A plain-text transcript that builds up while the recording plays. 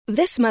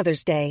This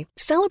Mother's Day,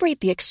 celebrate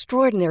the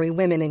extraordinary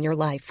women in your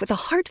life with a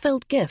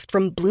heartfelt gift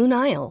from Blue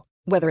Nile.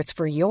 Whether it's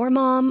for your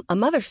mom, a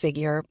mother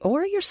figure,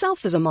 or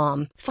yourself as a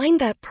mom, find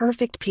that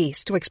perfect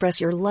piece to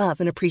express your love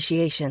and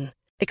appreciation.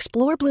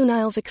 Explore Blue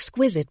Nile's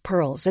exquisite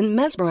pearls and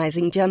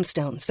mesmerizing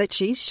gemstones that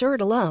she's sure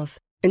to love.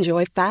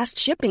 Enjoy fast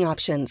shipping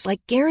options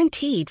like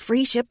guaranteed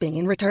free shipping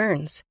and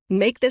returns.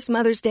 Make this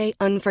Mother's Day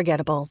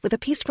unforgettable with a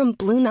piece from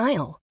Blue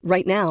Nile.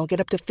 Right now, get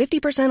up to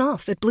 50%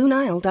 off at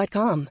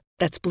BlueNile.com.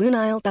 That's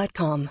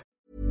BlueNile.com.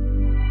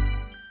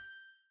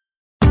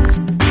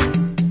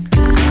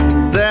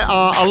 There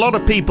are a lot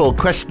of people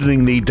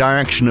questioning the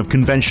direction of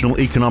conventional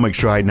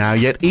economics right now,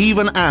 yet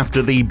even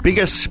after the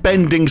biggest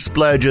spending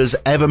splurges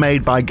ever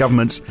made by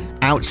governments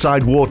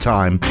outside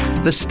wartime,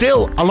 there's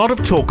still a lot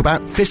of talk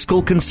about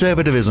fiscal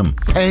conservatism,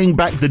 paying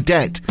back the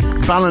debt,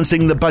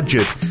 balancing the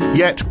budget.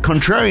 Yet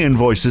contrarian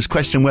voices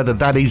question whether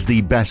that is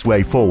the best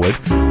way forward,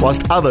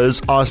 whilst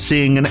others are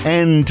seeing an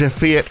end to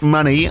fiat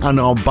money and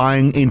are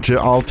buying into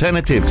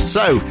alternatives.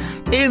 So,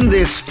 in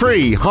this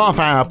free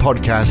half-hour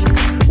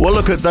podcast, we'll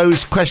look at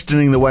those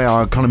questioning the way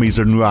our economies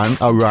are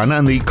run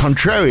and the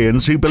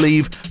contrarians who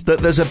believe that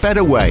there's a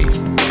better way.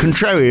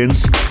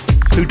 Contrarians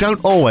who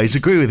don't always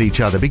agree with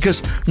each other,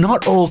 because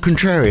not all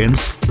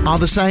contrarians are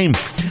the same.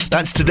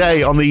 That's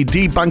today on the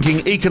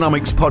Debunking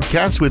Economics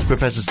podcast with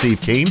Professor Steve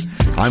Keen.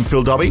 I'm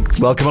Phil Dobbie.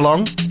 Welcome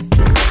along.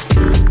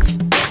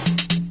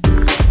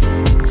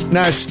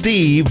 Now,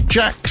 Steve,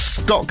 Jack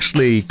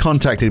Stocksley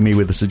contacted me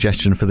with a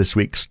suggestion for this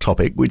week's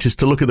topic, which is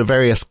to look at the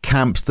various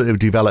camps that have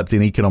developed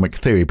in economic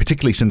theory,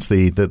 particularly since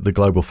the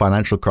global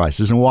financial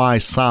crisis, and why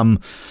some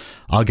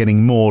are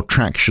getting more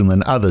traction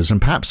than others,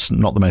 and perhaps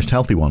not the most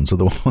healthy ones are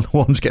the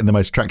ones getting the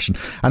most traction,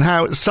 and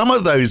how some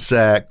of those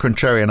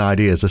contrarian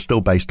ideas are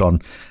still based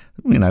on,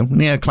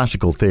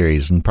 neoclassical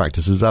theories and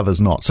practices,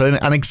 others not. So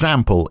an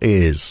example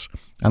is,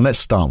 and let's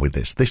start with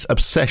this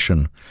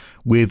obsession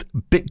with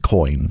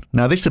Bitcoin.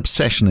 Now, this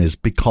obsession is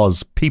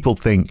because people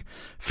think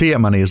fiat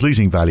money is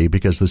losing value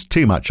because there's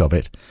too much of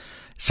it.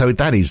 So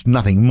that is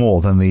nothing more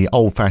than the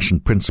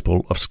old-fashioned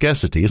principle of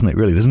scarcity, isn't it,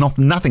 really? There's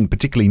nothing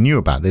particularly new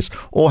about this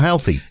or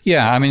healthy.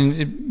 Yeah, I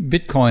mean,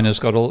 Bitcoin has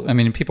got all... I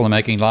mean, people are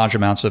making large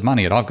amounts of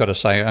money. And I've got to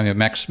say,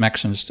 Max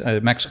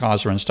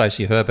Kaiser and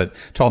Stacey Herbert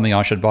told me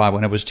I should buy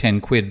when it was 10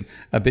 quid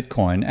a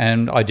Bitcoin,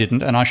 and I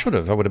didn't, and I should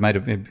have. I would have made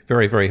a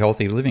very, very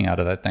healthy living out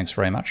of that. Thanks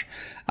very much.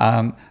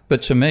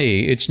 But to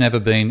me, it's never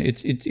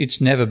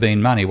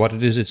been money. What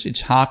it is,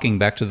 it's harking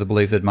back to the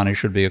belief that money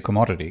should be a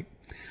commodity.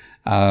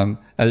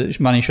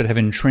 Money should have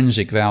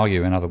intrinsic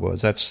value. In other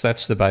words,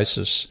 that's the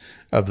basis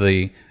of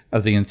the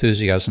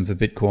enthusiasm for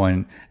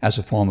Bitcoin as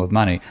a form of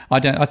money.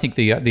 I think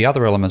the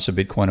other elements of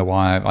Bitcoin are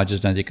why I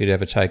just don't think it could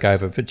ever take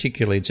over,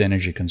 particularly its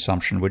energy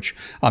consumption, which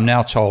I'm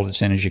now told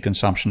its energy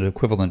consumption is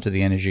equivalent to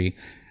the energy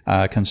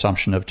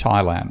consumption of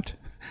Thailand.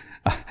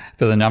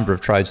 For the number of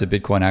trades that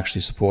Bitcoin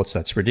actually supports,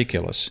 that's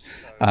ridiculous.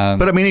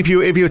 But I mean, if you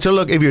were to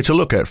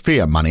look at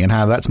fiat money and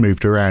how that's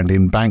moved around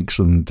in banks,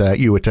 and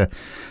you were to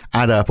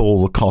add up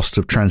all the costs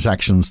of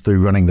transactions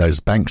through running those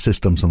bank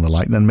systems and the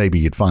like, then maybe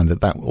you'd find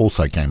that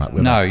also came up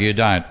with. No, you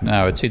don't.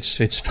 No,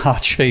 it's far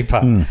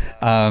cheaper.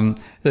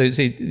 There's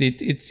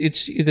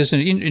an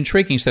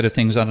intriguing set of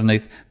things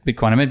underneath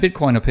Bitcoin. I mean,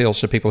 Bitcoin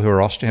appeals to people who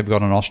have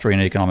got an Austrian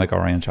economic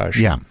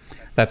orientation. Yeah.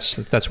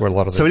 That's where a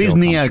lot of the so it is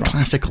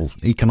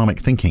neoclassical economic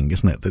thinking,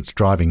 isn't it, that's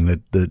driving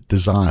the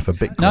desire for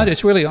Bitcoin? No,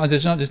 it's really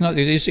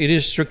it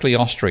is strictly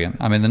Austrian.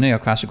 I mean, the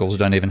neoclassicals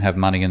don't even have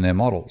money in their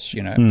models.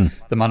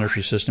 The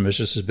monetary system is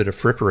just a bit of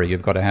frippery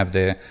you've got to have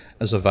there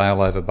as a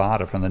veil over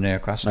barter from the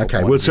neoclassical.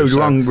 Okay, well, so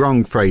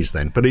wrong phrase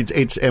then, but it's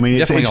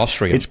definitely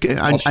Austrian. It's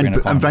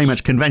and very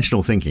much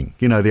conventional thinking.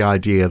 The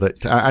idea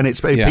that and it's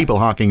people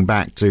harking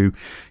back to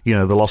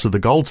the loss of the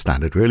gold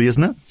standard, really,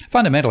 isn't it?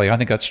 Fundamentally, I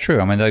think that's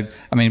true.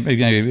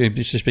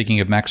 Just speaking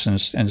of Max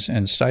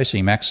and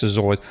Stacey, Max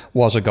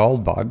was a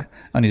gold bug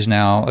and is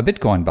now a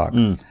Bitcoin bug.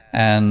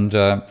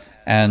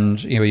 And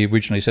he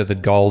originally said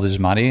that gold is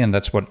money, and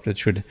that's what it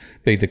should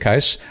be the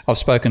case. I've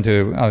spoken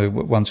to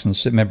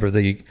once a member of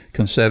the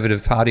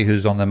Conservative Party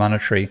who's on the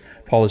Monetary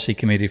Policy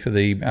Committee for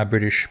the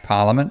British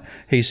Parliament.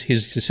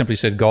 He's simply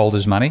said gold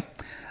is money.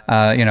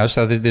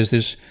 So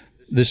there's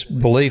this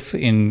belief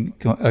in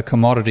a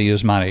commodity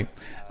as money.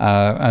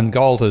 And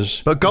gold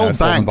has backed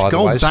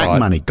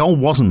money. Gold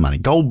wasn't money.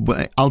 Gold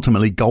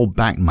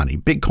backed money.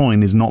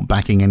 Bitcoin is not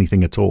backing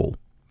anything at all.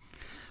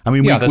 I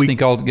mean,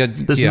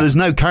 there's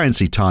no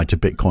currency tied to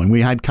Bitcoin. We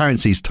had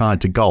currencies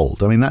tied to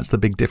gold. I mean, that's the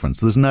big difference.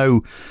 There's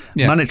no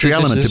monetary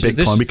element to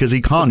Bitcoin because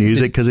he can't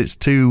use it because it's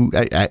too,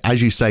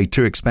 as you say,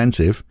 too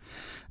expensive.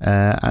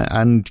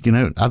 And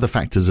other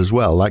factors as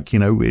well, like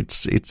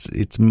it's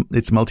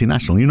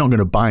multinational. You're not going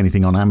to buy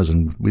anything on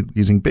Amazon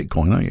using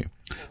Bitcoin, are you?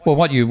 Well,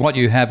 what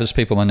you have is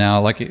people are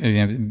now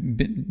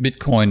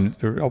Bitcoin,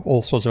 for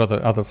all sorts of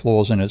other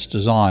flaws in its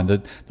design.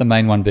 The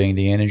main one being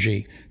the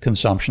energy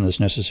consumption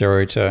that's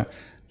necessary to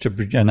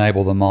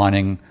enable the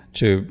mining,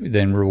 to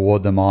then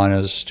reward the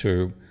miners,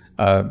 to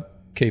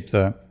keep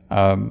the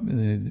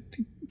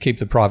keep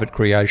the private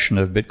creation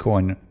of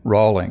Bitcoin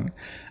rolling.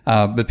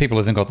 But people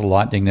have then got the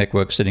Lightning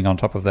Network sitting on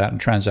top of that,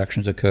 and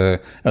transactions occur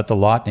at the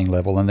Lightning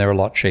level, and they're a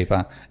lot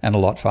cheaper and a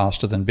lot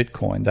faster than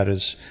Bitcoin. That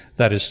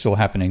is still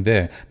happening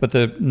there. But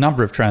the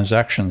number of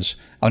transactions,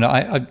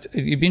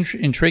 it'd be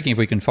intriguing if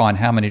we can find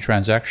how many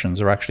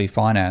transactions are actually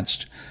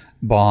financed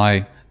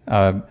by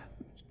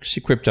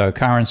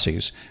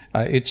cryptocurrencies.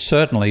 It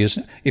certainly is.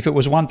 If it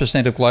was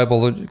 1% of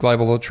global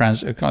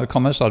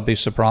commerce, I'd be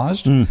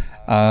surprised.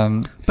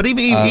 But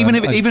even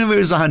if it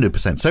was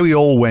 100%, so we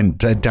all went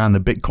down the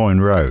Bitcoin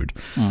road,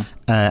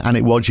 and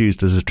it was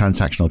used as a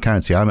transactional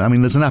currency. I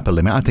mean, there's an upper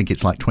limit. I think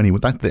it's like 20.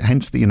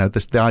 Hence,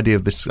 the idea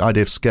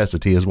of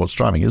scarcity is what's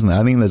driving, isn't it?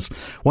 I think there's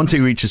once it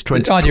reaches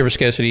 20. The idea of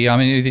scarcity. I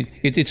mean,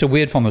 it's a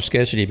weird form of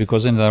scarcity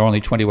because then there are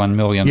only 21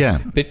 million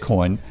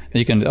Bitcoin.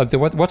 You can.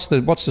 What's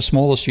the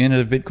smallest unit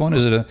of Bitcoin?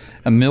 Is it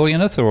a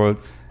millionth or?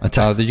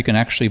 That you can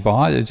actually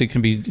buy. It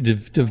can be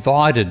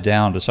divided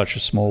down to such a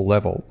small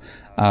level,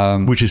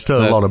 which is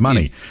still a lot of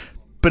money.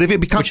 But if it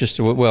becomes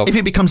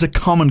a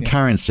common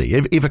currency,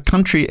 if a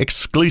country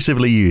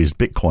exclusively used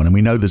Bitcoin, and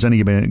we know there's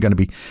only going to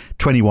be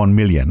 21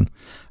 million,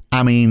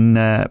 I mean,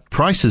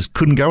 prices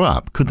couldn't go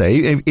up, could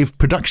they? If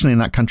production in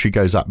that country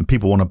goes up and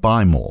people want to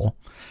buy more,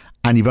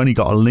 and you've only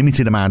got a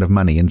limited amount of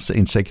money in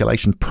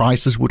circulation,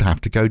 prices would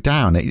have to go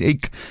down.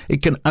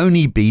 It can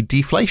only be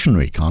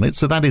deflationary, can't it?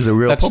 So that is a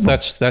real problem.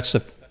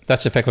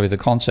 That's effectively the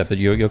concept, that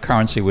your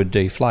currency would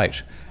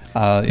deflate.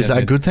 Is that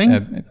a good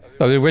thing?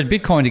 With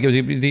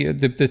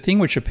Bitcoin, the thing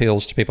which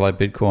appeals to people like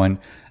Bitcoin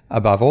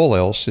above all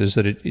else is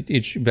that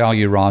its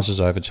value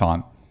rises over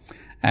time.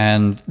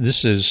 And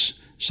this is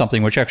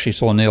something which actually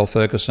saw Neil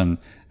Ferguson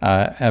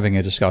having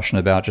a discussion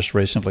about just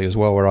recently as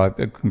well, where I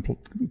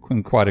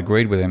quite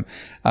agreed with him.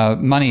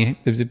 Money,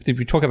 if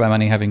we talk about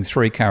money having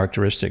three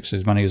characteristics,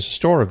 is money is a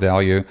store of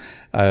value,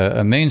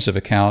 a means of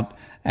account,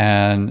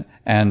 and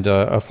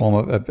a form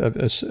of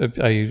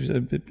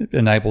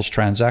enables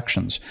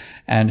transactions.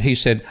 And he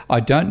said,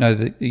 I don't know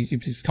that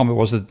his comment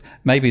was that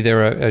maybe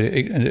there are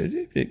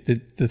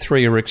the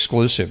three are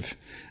exclusive.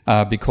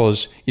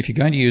 Because if you're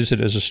going to use it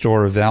as a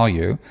store of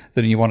value,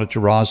 then you want it to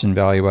rise in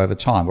value over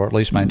time, or at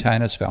least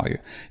maintain its value.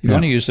 If you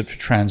want to use it for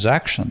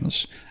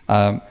transactions,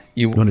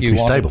 you want it to be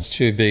stable.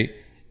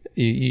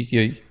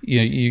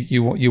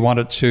 You want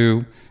it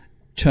to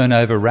turn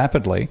over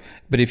rapidly.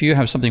 But if you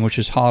have something which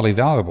is highly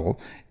valuable,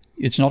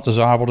 it's not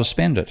desirable to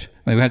spend it.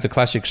 I mean, we had the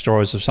classic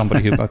stories of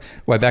somebody who,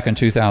 way back in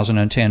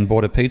 2010,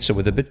 bought a pizza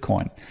with a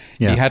Bitcoin.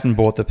 If he hadn't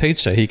bought the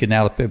pizza, he could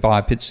now buy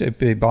a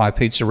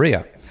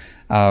pizzeria.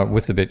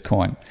 With the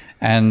Bitcoin,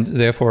 and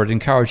therefore it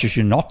encourages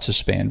you not to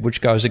spend,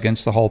 which goes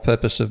against the whole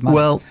purpose of money.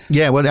 Well,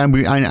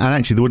 and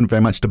actually there wouldn't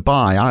very much to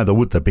buy either,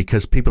 would there?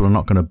 Because people are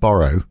not going to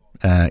borrow.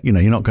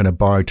 You're not going to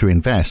borrow to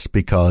invest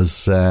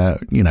because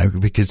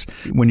because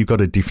when you've got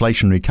a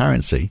deflationary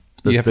currency,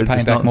 you have to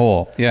pay back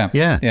more. Yeah.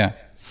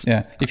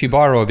 If you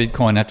borrow a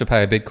Bitcoin and have to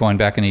pay a Bitcoin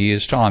back in a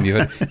year's time,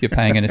 you're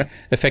paying an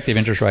effective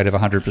interest rate of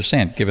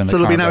 100%. Given the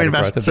current rate of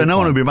growth of Bitcoin. No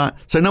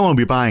one will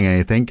be buying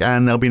anything,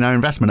 and there'll be no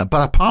investment.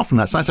 But apart from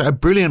that, so that's a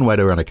brilliant way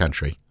to run a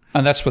country.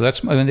 And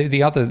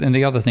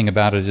the other thing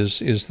about it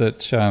is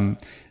that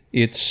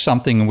it's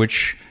something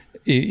which,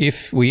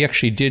 if we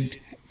actually did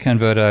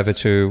convert over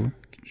to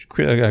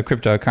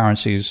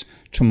cryptocurrencies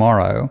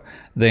tomorrow,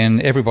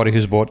 then everybody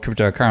who's bought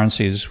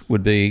cryptocurrencies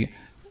would be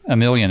a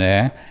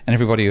millionaire, and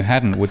everybody who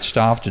hadn't would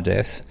starve to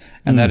death,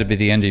 and that'd be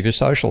the end of your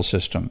social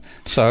system.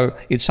 So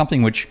it's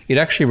something which it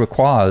actually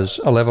requires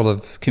a level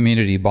of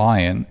community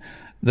buy-in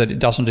that it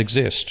doesn't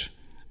exist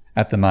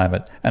at the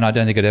moment, and I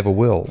don't think it ever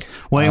will.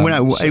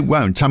 Well, it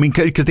won't. I mean,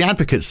 because the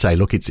advocates say,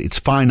 look, it's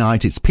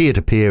finite, it's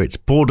peer-to-peer, it's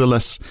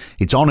borderless,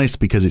 it's honest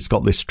because it's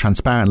got this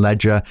transparent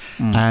ledger,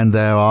 and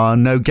there are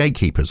no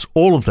gatekeepers.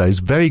 All of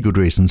those very good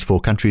reasons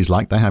for countries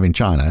like they have in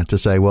China to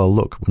say, well,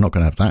 look, we're not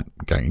going to have that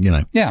going,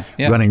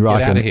 running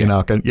rife in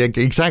our country. Yeah,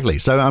 exactly.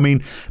 So, I mean,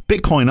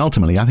 Bitcoin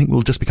ultimately, I think,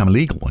 will just become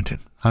illegal, won't it?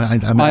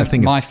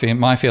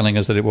 My feeling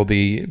is that it will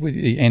be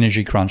the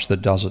energy crunch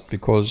that does it,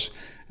 because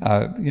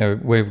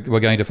we're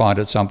going to find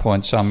at some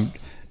point some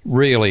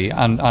really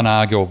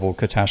unarguable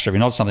catastrophe,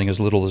 not something as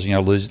little as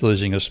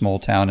losing a small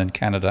town in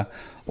Canada,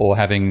 or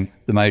having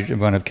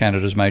one of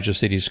Canada's major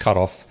cities cut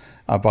off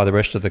by the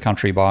rest of the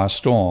country by a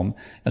storm.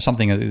 And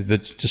something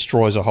that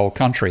destroys a whole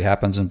country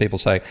happens, and people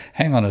say,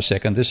 hang on a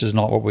second, this is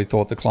not what we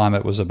thought the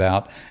climate was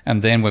about,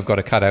 and then we've got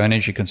to cut our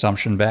energy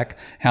consumption back.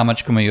 How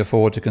much can we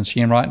afford to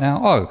consume right now?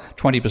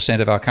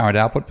 20% of our current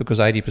output, because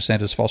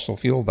 80% is fossil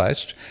fuel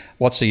based.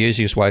 What's the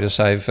easiest way to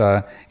save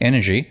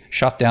energy?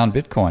 Shut down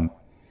Bitcoin.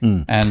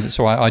 And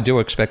so I do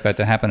expect that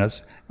to happen.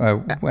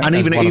 And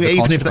even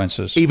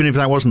if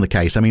that wasn't the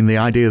case, I mean, the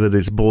idea that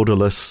it's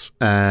borderless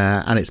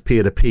and it's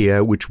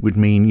peer-to-peer, which would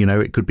mean,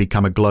 it could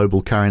become a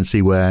global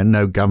currency where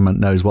no government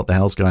knows what the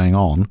hell's going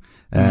on.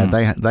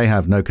 They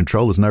have no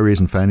control. There's no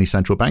reason for any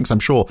central banks.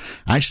 I'm sure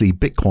actually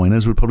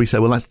Bitcoiners would probably say,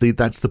 well,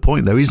 that's the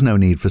point. There is no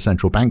need for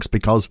central banks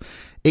because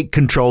it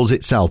controls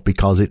itself,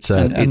 because it's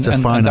a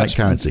finite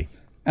currency.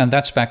 And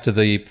that's back to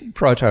the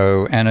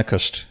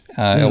proto-anarchist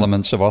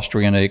elements of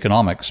Austrian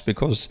economics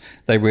because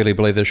they really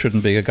believe there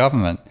shouldn't be a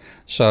government.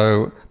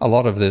 So a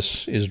lot of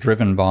this is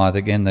driven by,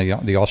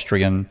 the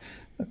Austrian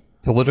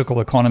political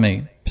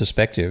economy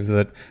perspective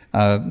that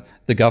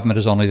the government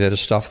is only there to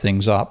stuff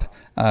things up.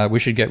 We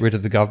should get rid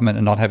of the government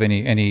and not have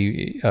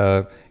any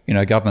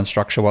government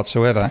structure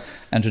whatsoever.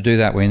 And to do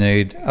that, we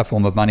need a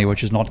form of money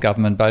which is not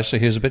government-based. So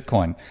here's a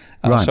Bitcoin.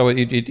 Right. So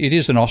it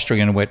is an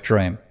Austrian wet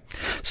dream.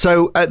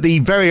 So at the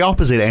very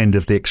opposite end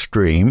of the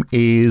extreme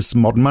is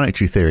modern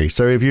monetary theory.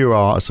 So if you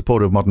are a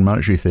supporter of modern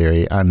monetary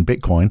theory and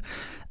Bitcoin,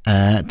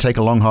 take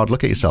a long, hard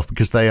look at yourself,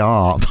 because they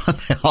are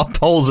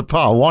poles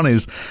apart. One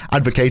is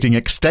advocating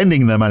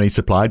extending the money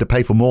supply to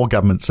pay for more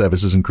government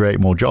services and create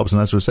more jobs. And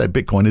as we've said,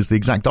 Bitcoin is the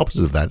exact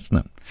opposite of that, isn't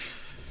it?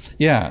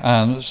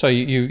 Yeah, so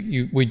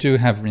we do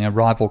have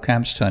rival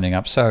camps turning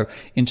up. So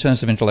in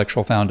terms of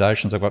intellectual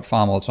foundations, I've got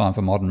far more time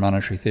for modern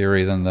monetary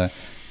theory than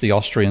the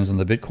Austrians and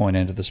the Bitcoin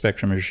end of the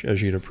spectrum,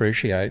 as you'd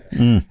appreciate.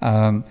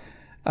 And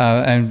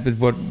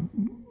what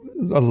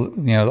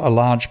a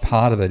large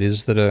part of it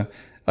is that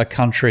a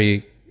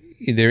country,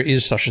 there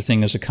is such a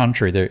thing as a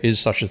country, there is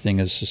such a thing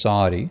as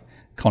society,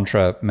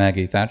 contra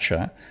Maggie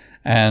Thatcher,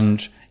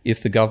 and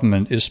if the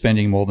government is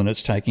spending more than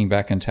it's taking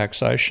back in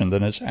taxation,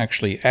 then it's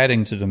actually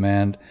adding to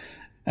demand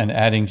and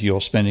adding to your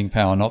spending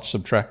power, not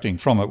subtracting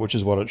from it, which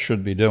is what it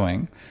should be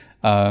doing.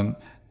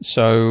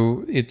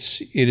 So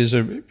it is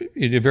a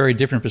very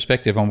different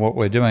perspective on what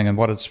we're doing, and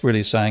what it's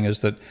really saying is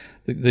that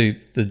the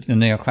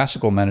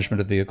neoclassical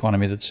management of the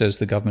economy that says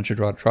the government should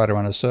try to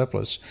run a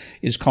surplus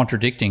is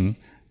contradicting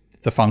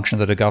the function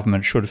that a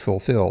government should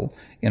fulfill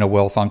in a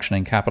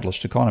well-functioning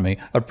capitalist economy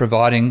of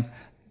providing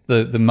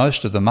the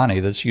most of the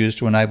money that's used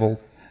to enable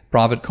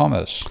private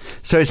commerce.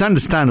 So it's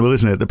understandable,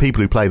 isn't it, that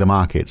people who play the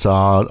markets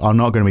are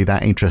not going to be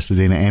that interested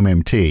in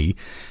MMT.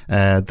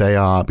 They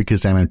are,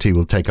 because MMT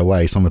will take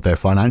away some of their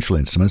financial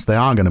instruments, they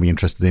are going to be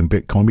interested in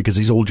Bitcoin because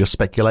it's all just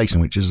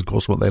speculation, which is, of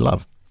course, what they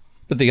love.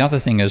 But the other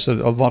thing is that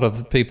a lot of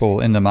the people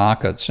in the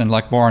markets, and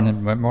like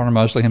Warren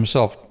Mosley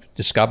himself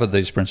discovered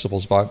these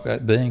principles by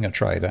being a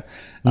trader.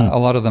 A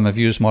lot of them have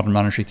used modern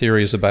monetary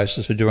theory as a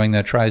basis for doing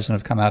their trades and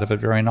have come out of it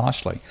very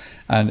nicely.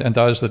 And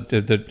those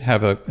that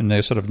have in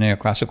their sort of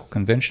neoclassical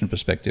convention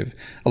perspective,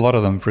 a lot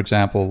of them, for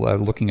example,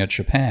 looking at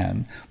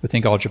Japan, would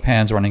think,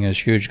 Japan's running these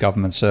huge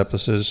government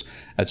surpluses.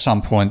 At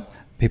some point,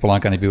 people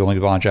aren't going to be willing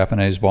to buy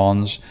Japanese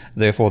bonds,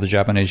 therefore the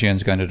Japanese yen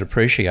is going to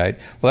depreciate.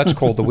 Well, that's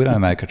called the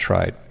widowmaker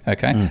trade,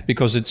 okay?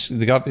 Because it's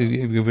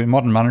in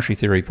modern monetary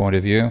theory point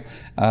of view,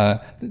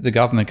 the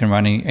government can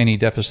run any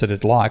deficit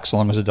it likes, so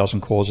long as it doesn't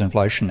cause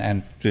inflation.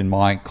 And in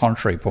my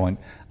contrary point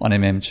on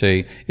MMT,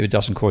 if it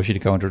doesn't cause you to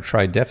go into a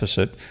trade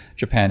deficit,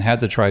 Japan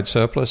had the trade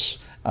surplus.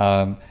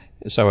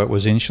 So it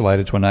was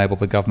insulated to enable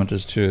the government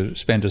to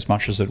spend as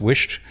much as it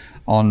wished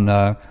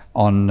to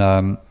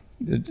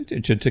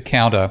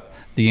counter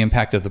the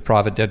impact of the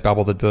private debt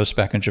bubble that burst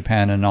back in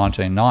Japan in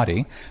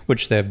 1990,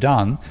 which they've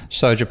done.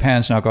 So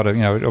Japan's now got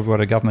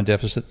a government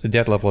deficit, a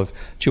debt level of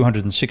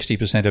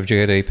 260% of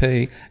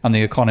GDP, and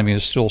the economy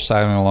is still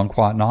sailing along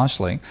quite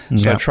nicely.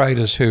 So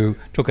traders who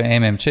took an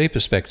MMT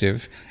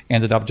perspective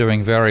ended up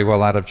doing very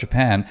well out of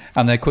Japan,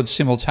 and they could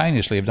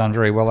simultaneously have done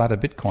very well out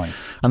of Bitcoin.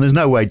 And there's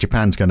no way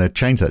Japan's going to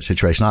change that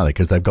situation either,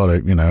 because they've got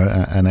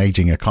an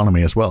aging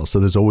economy as well. So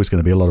there's always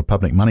going to be a lot of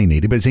public money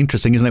needed. But it's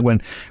interesting, isn't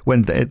it,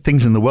 when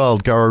things in the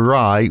world go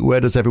awry, what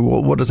does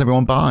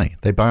everyone buy?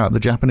 They buy out the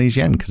Japanese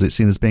yen because it's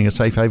seen as being a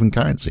safe haven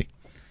currency.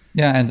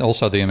 Yeah, and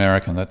also the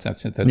American. That's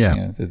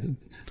the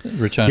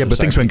return. Yeah, but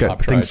things when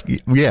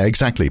trade.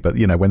 Exactly. But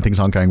when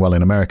things aren't going well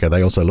in America,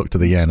 they also look to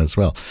the yen as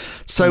well.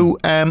 So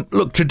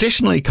look,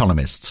 traditional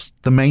economists,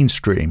 the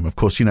mainstream, of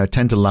course,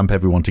 tend to lump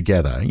everyone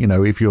together.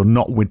 If you're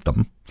not with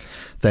them,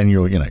 then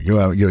you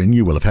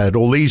will have heard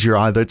all these. You're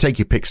either, take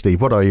your pick, Steve.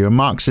 What are you, a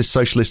Marxist,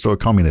 socialist, or a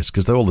communist?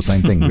 Because they're all the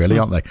same thing, really,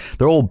 aren't they?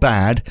 They're all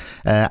bad,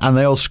 and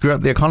they all screw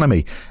up the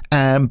economy.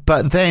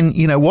 But then,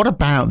 what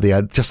about the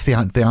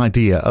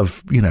idea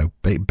of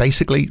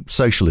basically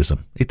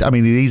socialism?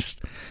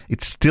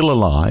 It's still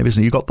alive,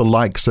 isn't it? You've got the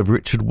likes of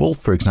Richard Wolff,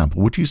 for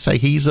example. Would you say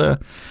he's a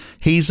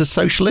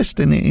socialist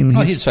in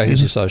his? He'd say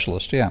he's a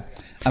socialist. Yeah,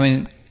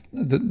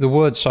 The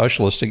word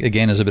socialist,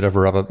 again, is a bit of a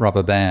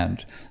rubber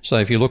band. So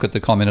if you look at the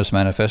Communist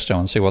Manifesto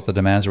and see what the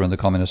demands are in the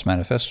Communist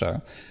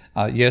Manifesto,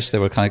 yes, there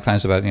were kind of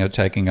claims about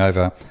taking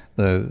over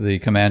the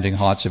commanding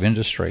heights of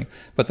industry,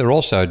 but there are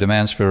also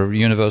demands for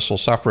universal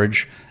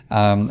suffrage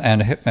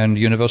and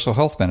universal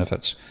health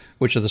benefits,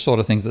 which are the sort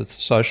of things that the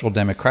social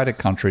democratic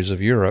countries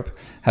of Europe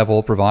have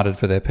all provided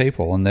for their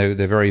people, and they're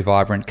very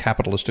vibrant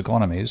capitalist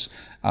economies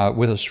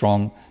with a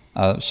strong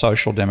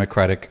social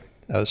democratic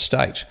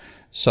state.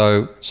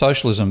 So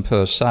socialism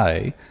per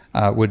se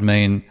would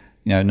mean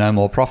no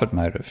more profit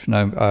motive,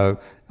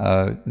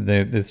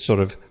 the sort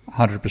of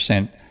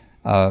 100%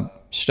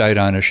 state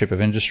ownership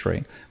of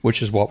industry,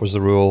 which is what was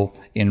the rule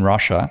in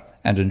Russia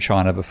and in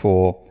China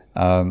before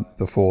Deng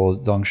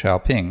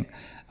Xiaoping,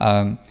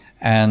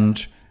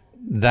 and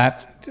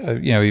that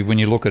when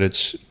you look at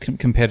its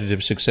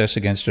competitive success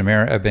against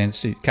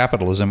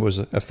capitalism, it was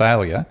a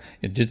failure.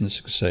 It didn't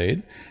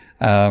succeed.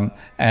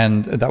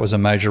 And that was a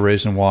major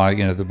reason why,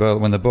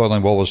 when the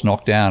Berlin Wall was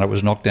knocked down, it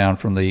was knocked down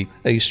from the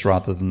east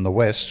rather than the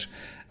west.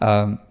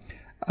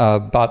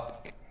 But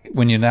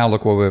when you now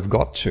look where we've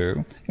got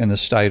to in the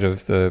state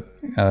of the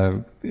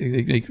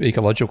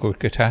ecological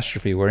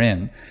catastrophe we're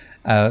in,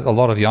 a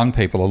lot of young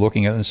people are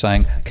looking at it and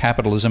saying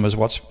capitalism is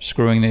what's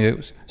screwing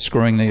the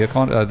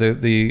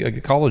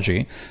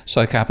ecology,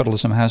 so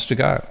capitalism has to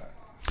go.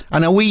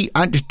 And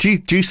do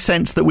you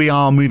sense that we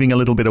are moving a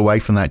little bit away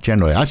from that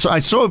generally? I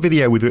saw a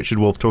video with Richard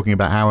Wolff talking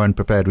about how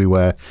unprepared we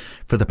were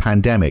for the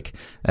pandemic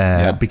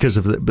because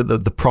of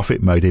the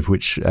profit motive,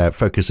 which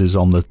focuses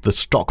on the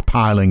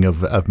stockpiling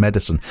of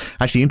medicine.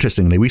 Actually,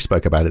 interestingly, we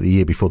spoke about it the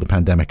year before the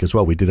pandemic as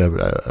well. We did a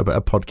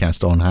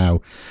podcast on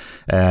how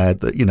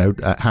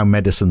how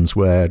medicines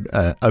were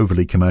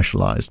overly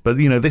commercialized. But,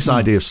 this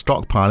idea of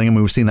stockpiling, and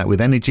we've seen that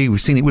with energy,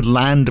 we've seen it with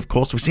land, of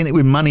course, we've seen it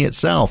with money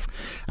itself.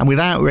 And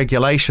without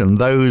regulation,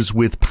 those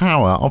with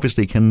power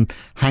obviously can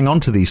hang on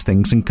to these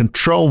things and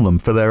control them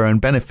for their own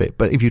benefit.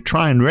 But if you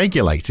try and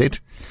regulate it,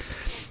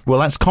 well,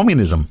 that's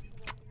communism.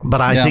 But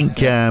I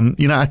think,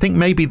 I think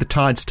maybe the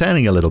tide's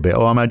turning a little bit,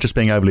 or am I just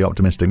being overly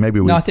optimistic? Maybe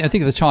we. No, I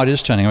think the tide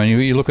is turning. I mean,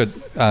 you look at.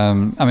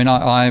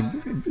 I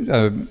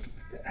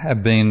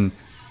have been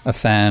a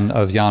fan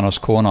of Janos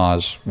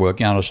Kornai's work.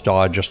 Janos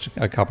died just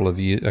a couple of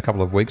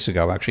weeks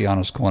ago. Actually,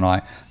 Janos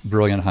Kornai,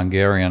 brilliant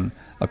Hungarian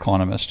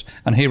economist,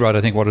 and he wrote,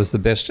 I think, what is the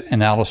best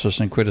analysis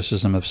and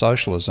criticism of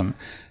socialism,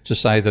 to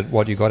say that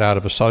what you got out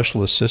of a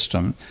socialist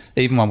system,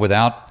 even one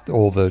without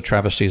all the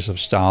travesties of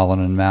Stalin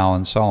and Mao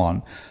and so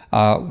on,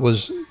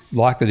 was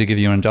likely to give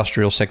you an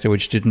industrial sector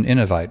which didn't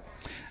innovate,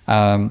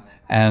 and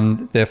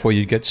therefore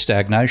you get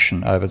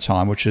stagnation over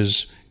time, which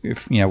is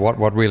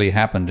what really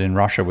happened in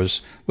Russia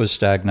was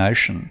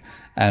stagnation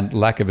and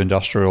lack of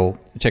industrial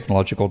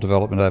technological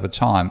development over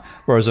time,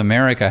 whereas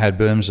America had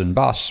booms and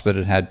busts, but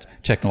it had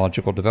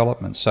technological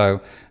development. So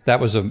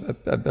that was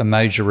a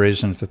major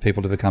reason for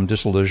people to become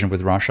disillusioned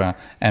with Russia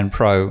and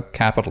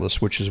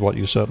pro-capitalist, which is what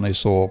you certainly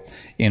saw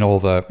in all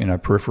the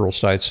peripheral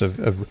states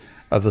of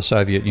the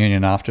Soviet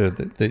Union after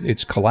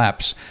its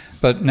collapse.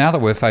 But now that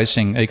we're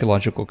facing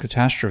ecological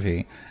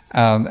catastrophe,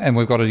 and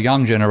we've got a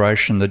young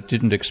generation that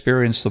didn't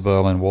experience the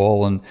Berlin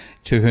Wall and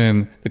to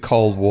whom the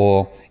Cold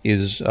War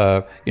is,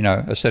 a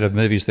set of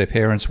movies their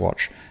parents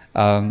watch,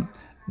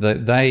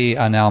 they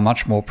are now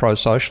much more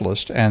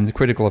pro-socialist and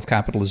critical of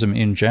capitalism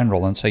in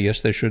general, and say,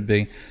 yes, there should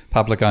be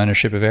public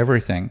ownership of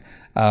everything.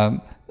 I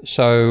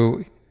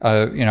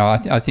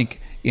think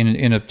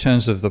in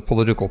terms of the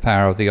political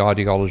power of the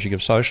ideology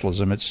of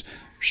socialism, it's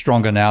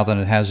stronger now than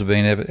it has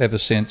been ever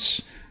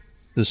since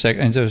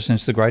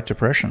the Great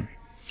Depression.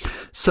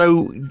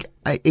 So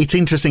it's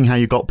interesting how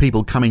you've got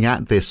people coming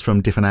at this from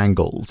different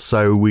angles.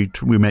 So we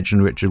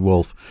mentioned Richard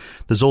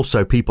Wolff. There's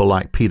also people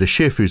like Peter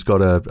Schiff, who's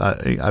got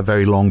a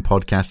very long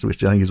podcast,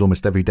 which I think is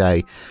almost every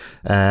day.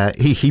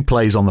 He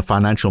plays on the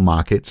financial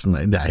markets,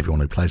 and everyone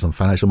who plays on the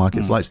financial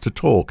markets likes to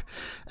talk.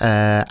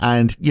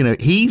 And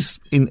he's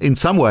in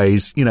some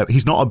ways,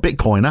 he's not a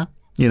Bitcoiner.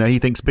 He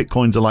thinks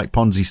Bitcoins are like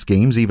Ponzi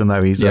schemes, even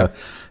though he's a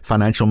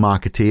financial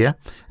marketeer.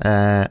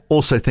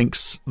 Also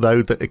thinks,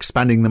 though, that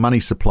expanding the money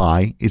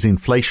supply is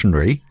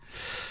inflationary.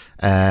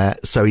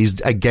 So he's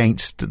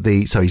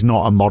so he's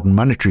not a modern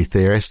monetary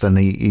theorist, and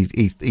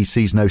he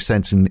sees no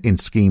sense in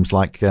schemes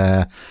like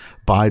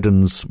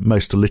Biden's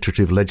most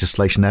alliterative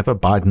legislation ever,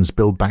 Biden's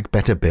Build Back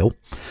Better bill.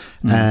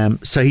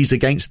 So he's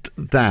against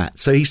that.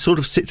 So he sort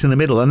of sits in the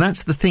middle. And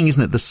that's the thing,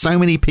 isn't it? There's so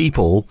many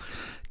people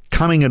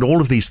coming at all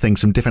of these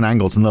things from different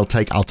angles, and I'll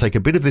take a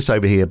bit of this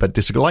over here, but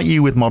disagree, like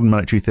you with modern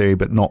monetary theory,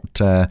 but not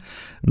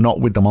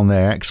with them on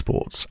their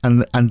exports.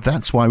 And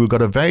that's why we've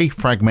got we've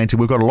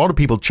got a lot of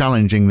people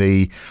challenging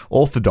the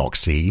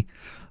orthodoxy,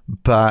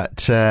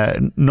 but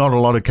not a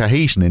lot of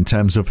cohesion in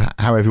terms of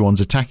how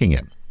everyone's attacking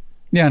it.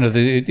 Yeah, no,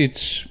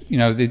 it's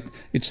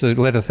the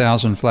let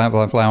 1,000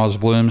 flowers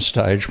bloom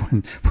stage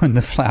when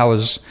the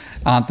flowers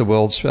aren't the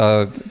world's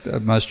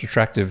most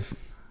attractive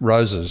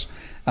roses.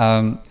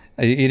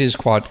 It is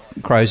quite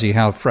crazy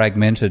how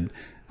fragmented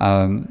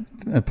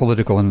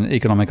political and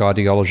economic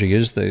ideology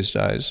is these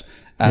days,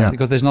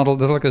 because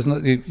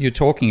you're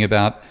talking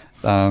about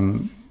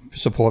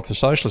support for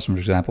socialism, for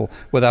example,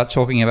 without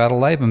talking about a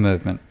labour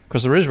movement,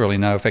 because there is really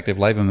no effective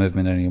labour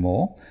movement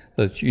anymore.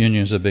 The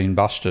unions have been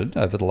busted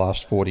over the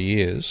last 40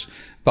 years.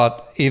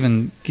 But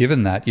even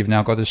given that, you've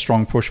now got this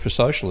strong push for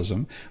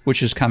socialism,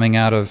 which is coming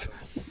out of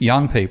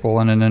young people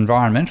and an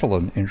environmental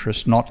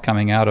interest, not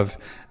coming out of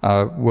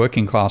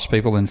working class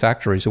people in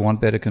factories who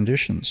want better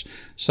conditions.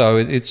 So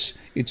it's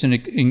an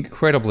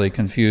incredibly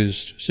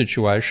confused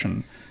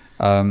situation.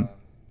 And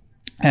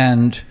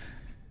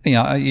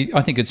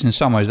I think it's in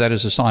some ways that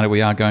is a sign that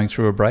we are going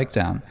through a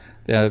breakdown,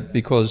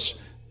 because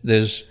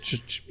there's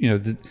just,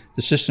 the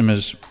system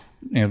is,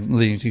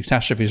 leading to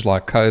catastrophes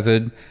like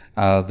COVID,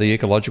 the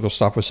ecological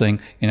stuff we're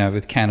seeing,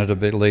 with Canada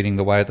leading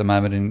the way at the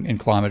moment in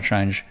climate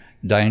change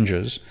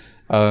dangers.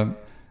 And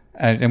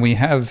we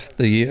have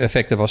the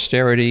effect of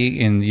austerity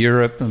in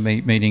Europe,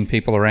 meaning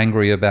people are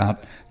angry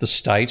about the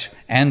state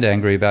and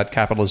angry about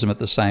capitalism at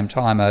the same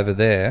time over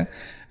there.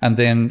 And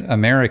then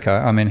America,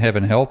 I mean,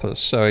 heaven help us.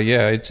 So,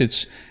 yeah,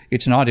 it's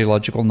an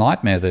ideological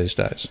nightmare these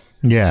days.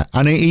 Yeah,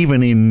 and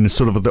even in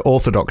sort of the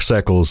orthodox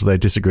circles, they're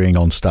disagreeing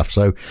on stuff.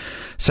 So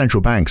central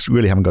banks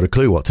really haven't got a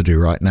clue what to do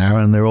right now,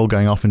 and they're all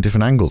going off in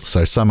different angles.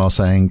 So some are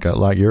saying,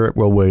 like Europe,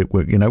 well, we're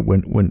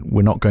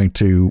not going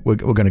to, we're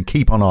going to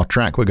keep on our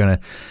track. We're going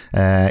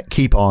to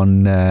keep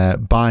on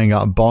buying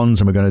up bonds,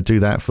 and we're going to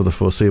do that for the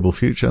foreseeable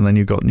future. And then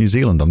you've got New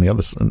Zealand on the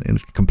other,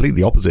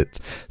 completely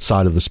opposite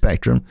side of the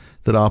spectrum,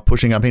 that are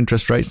pushing up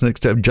interest rates and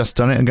have just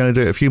done it and going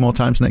to do it a few more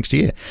times next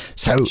year.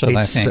 So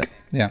they think.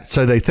 Yeah.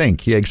 So they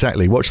think. Yeah,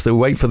 exactly. Wait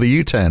for the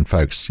U-turn,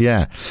 folks.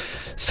 Yeah.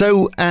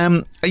 So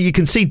you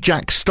can see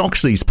Jack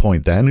Stocksley's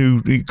point then,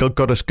 who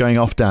got us going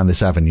off down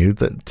this avenue,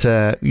 that,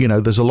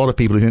 there's a lot of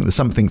people who think there's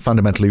something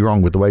fundamentally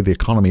wrong with the way the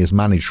economy is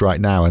managed right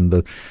now and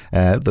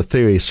the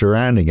theory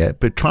surrounding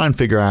it, but try and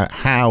figure out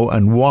how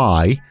and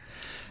why.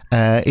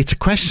 It's a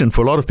question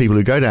for a lot of people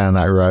who go down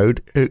that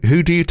road.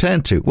 Who do you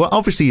turn to? Well,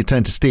 obviously you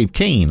turn to Steve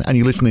Keen and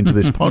you're listening to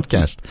this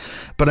podcast,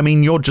 but I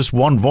mean, you're just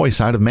one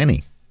voice out of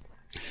many.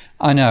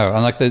 I know.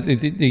 And like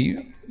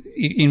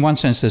in one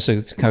sense, there's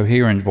a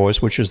coherent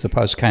voice, which is the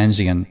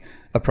post-Keynesian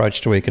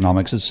approach to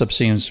economics.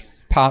 It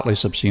partly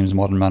subsumes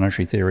modern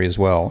monetary theory as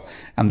well.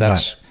 And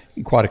that's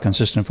quite a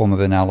consistent form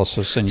of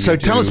analysis. And so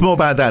tell us more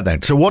about that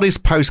then. So what is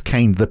the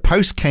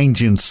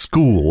post-Keynesian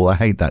school? I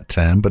hate that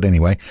term, but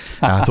anyway,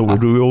 I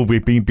thought we'd all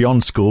be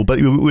beyond school. But,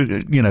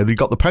 you've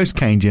got the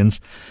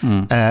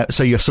post-Keynesians.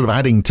 So you're sort of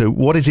adding to,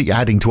 what is it you're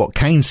adding to what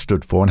Keynes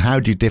stood for? And how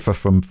do you differ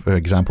from, for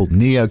example,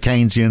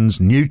 neo-Keynesians,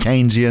 new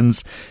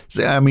Keynesians?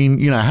 I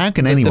mean, how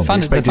can anyone be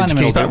expected to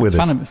keep up with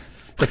this?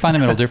 The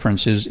fundamental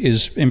difference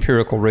is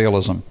empirical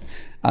realism.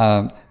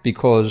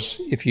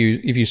 Because if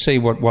you see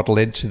what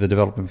led to the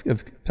development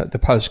of the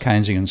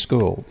post-Keynesian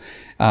school,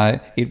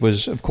 it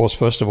was, of course,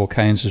 first of all,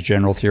 Keynes's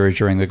general theory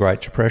during the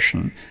Great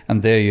Depression,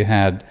 and there you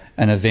had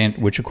an event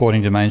which,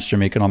 according to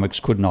mainstream economics,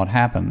 could not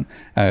happen,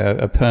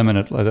 a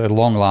permanent, a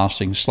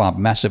long-lasting slump,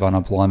 massive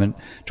unemployment,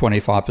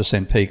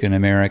 25% peak in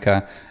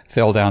America,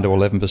 fell down to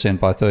 11%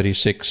 by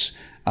 36.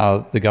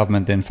 The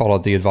government then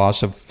followed the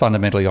advice of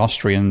fundamentally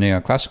Austrian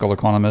neoclassical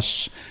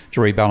economists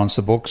to rebalance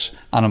the books,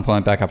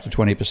 unemployment back up to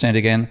 20%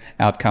 again.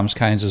 Out comes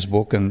Keynes's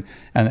book, and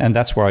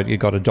that's why it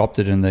got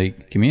adopted in the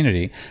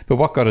community. But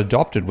what got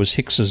adopted was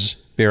Hicks's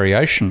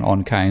variation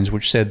on Keynes,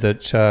 which said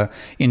that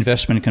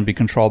investment can be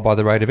controlled by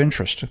the rate of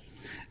interest.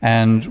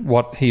 And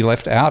what he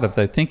left out of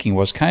the thinking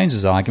was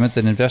Keynes's argument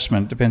that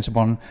investment depends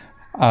upon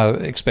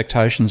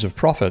expectations of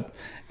profit,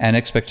 and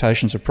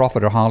expectations of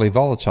profit are highly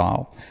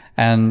volatile.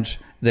 And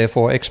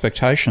therefore,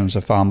 expectations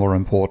are far more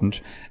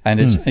important, and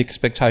it's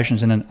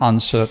expectations in an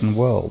uncertain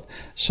world.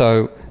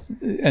 So,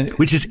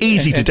 which is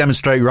easy to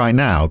demonstrate right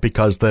now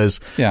because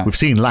we've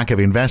seen lack of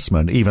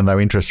investment, even though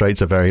interest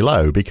rates are very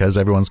low, because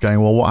everyone's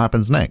going, well, what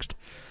happens next?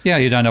 Yeah,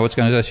 you don't know what's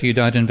going to do, so you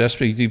don't invest.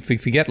 You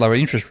forget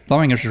lowering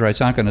interest rates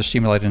aren't going to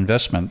stimulate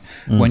investment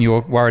when you're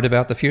worried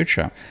about the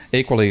future.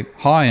 Equally,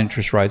 high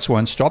interest rates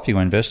won't stop you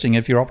investing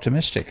if you're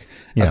optimistic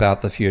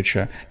about the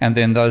future. And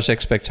then those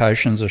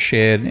expectations are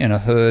shared in a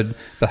herd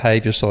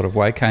behaviour sort of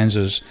way.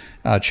 Keynes's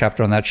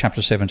chapter on that,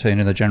 chapter 17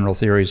 in the general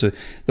theories,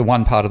 the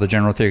one part of the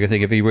general theory, I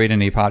think if you read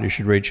any part, you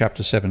should read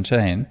chapter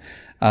 17.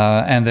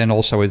 And then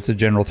also with the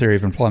General Theory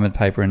of Employment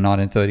paper in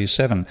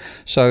 1937.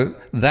 So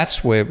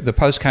that's where the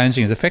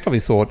post-Keynesians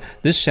effectively thought,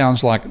 this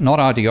sounds like not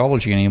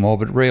ideology anymore,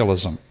 but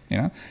realism.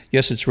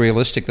 Yes, it's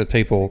realistic that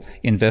people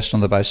invest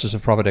on the basis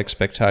of profit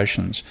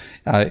expectations.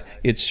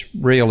 It's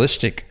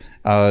realistic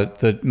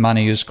that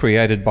money is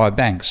created by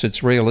banks.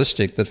 It's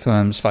realistic that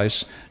firms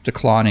face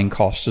declining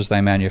costs as they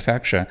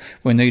manufacture.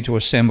 We need to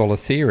assemble a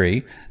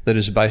theory that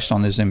is based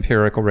on these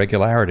empirical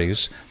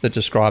regularities that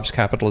describes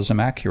capitalism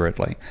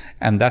accurately.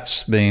 And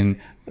that's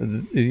been,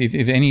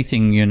 if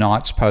anything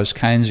unites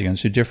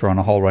post-Keynesians who differ on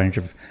a whole range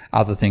of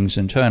other things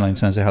internally in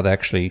terms of how they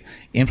actually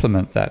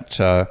implement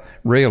that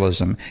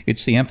realism,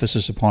 it's the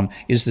emphasis upon,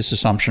 is this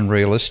assumption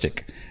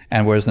realistic?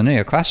 And whereas the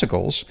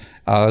neoclassicals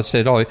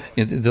said,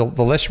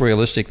 the less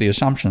realistic the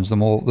assumptions, the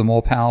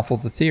more powerful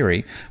the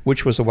theory,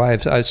 which was a way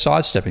of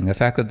sidestepping the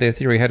fact that their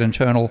theory had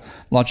internal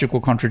logical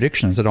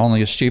contradictions that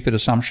only a stupid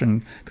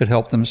assumption could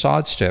help them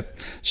sidestep.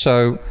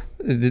 So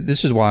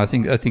this is why I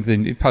think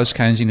the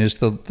post-Keynesian is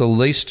the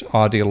least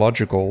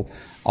ideological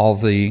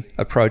of the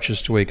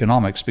approaches to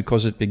economics,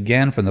 because it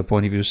began from the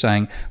point of view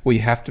saying we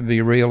have to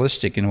be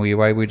realistic in the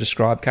way we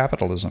describe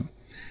capitalism.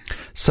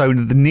 So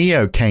the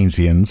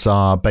neo-Keynesians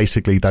are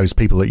basically those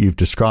people that you've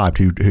described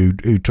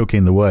who took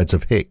in the words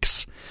of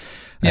Hicks.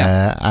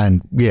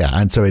 And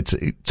so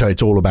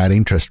it's all about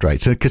interest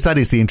rates, because that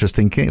is the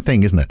interesting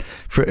thing, isn't it?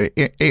 For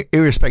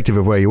irrespective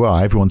of where you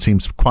are, everyone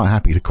seems quite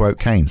happy to quote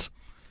Keynes.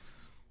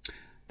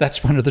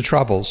 That's one of the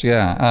troubles.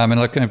 Yeah, I mean,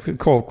 like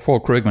Paul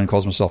Krugman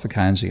calls himself a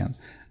Keynesian.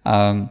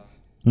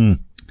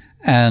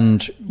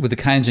 And with the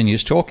Keynesian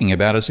he's talking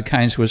about is the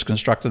Keynes who was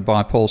constructed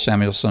by Paul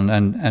Samuelson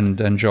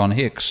and John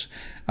Hicks.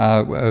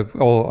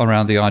 all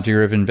around the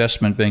idea of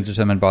investment being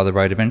determined by the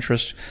rate of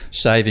interest,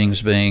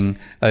 savings being,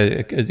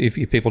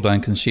 if people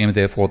don't consume,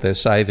 therefore they're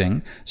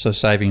saving, so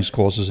savings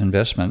causes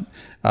investment.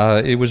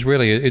 It was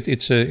really,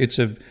 it's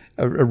a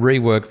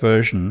reworked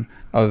version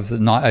of the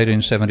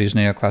 1870s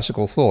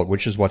neoclassical thought,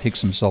 which is what Hicks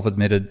himself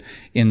admitted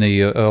in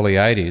the early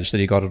 80s, that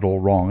he got it all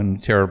wrong,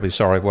 and terribly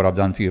sorry for what I've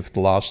done for you for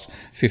the last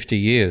 50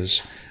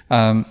 years.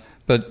 So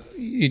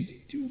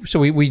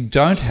we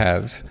don't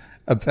have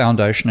a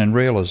foundation in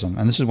realism,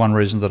 and this is one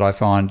reason that I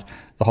find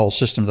the whole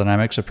system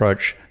dynamics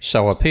approach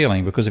so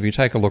appealing, because if you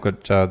take a look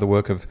at the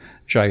work of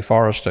Jay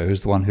Forrester,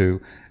 who's the one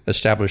who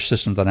established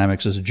system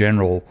dynamics as a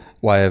general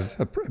way of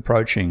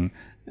approaching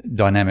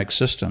dynamic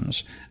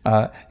systems,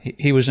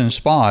 he was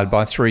inspired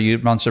by 3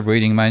 months of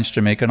reading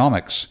mainstream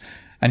economics.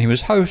 And he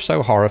was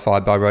so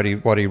horrified by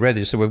what he read.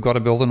 He said, we've got to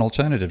build an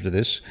alternative to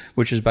this,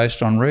 which is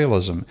based on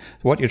realism.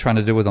 What you're trying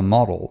to do with a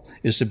model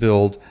is to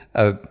build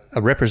a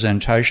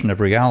representation of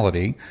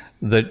reality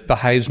that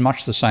behaves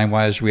much the same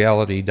way as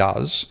reality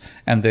does,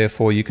 and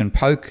therefore you can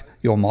poke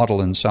your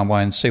model in some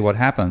way and see what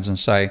happens and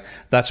say,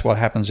 that's what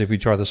happens if you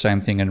try the same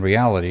thing in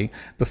reality,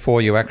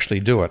 before you actually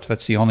do it.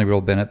 That's the only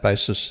real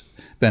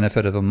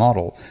benefit of a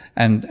model.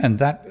 And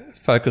that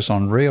focus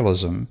on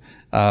realism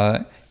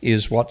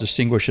is what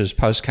distinguishes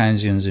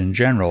post-Keynesians in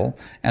general,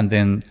 and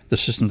then the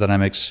system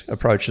dynamics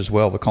approach as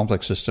well, the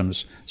complex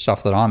systems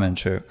stuff that I'm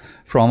into,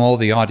 from all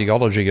the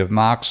ideology of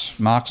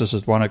Marxists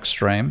at one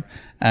extreme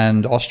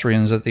and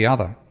Austrians at the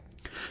other.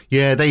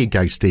 Yeah, there you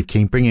go, Steve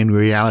Keen, bringing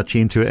reality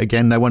into it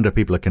again. No wonder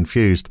people are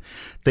confused.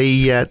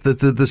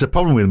 There's a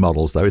problem with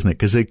models, though, isn't it?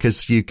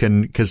 Because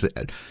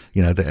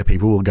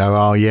people will go,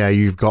 oh yeah,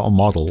 you've got a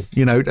model.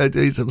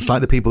 It's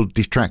like the people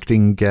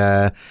detracting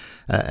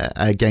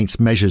against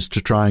measures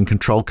to try and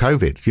control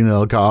COVID.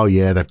 They'll go, oh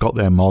yeah, they've got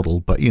their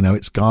model, but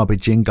it's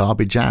garbage in,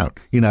 garbage out.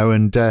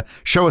 And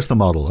show us the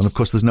model. And of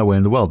course, there's no way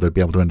in the world they'd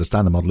be able to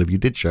understand the model if you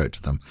did show it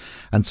to them.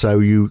 And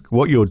so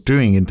what you're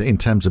doing in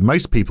terms of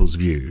most people's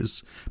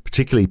views,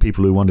 particularly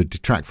people who want to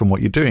detract from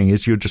what you're doing,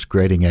 is you're just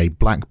creating a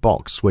black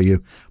box where you're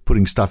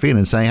putting stuff in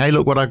and saying, hey,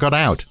 look what I got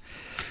out.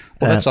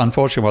 Well, that's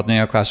unfortunately what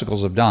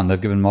neoclassicals have done.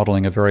 They've given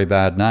modelling a very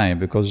bad name,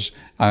 because,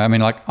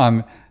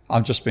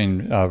 I've just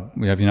been,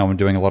 I'm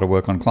doing a lot of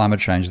work on climate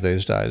change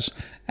these days,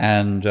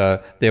 and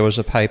there was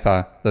a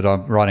paper that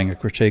I'm writing a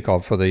critique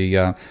of for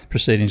the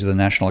Proceedings of the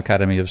National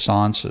Academy of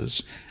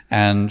Sciences,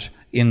 and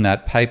in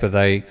that paper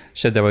they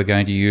said they were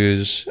going to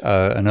use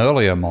an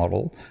earlier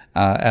model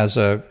as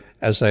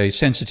a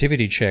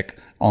sensitivity check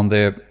on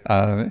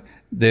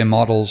their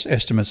model's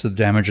estimates of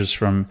damages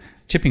from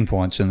tipping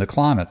points in the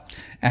climate.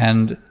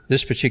 And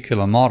this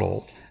particular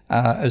model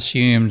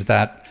assumed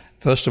that,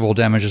 first of all,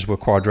 damages were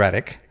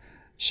quadratic.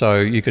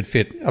 So you could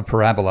fit a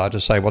parabola to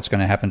say what's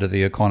going to happen to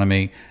the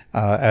economy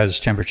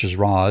as temperatures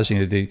rise.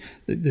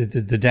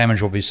 The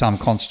damage will be some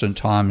constant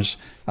times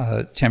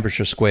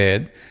temperature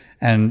squared.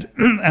 And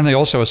they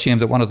also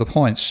assumed that one of the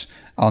points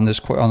on this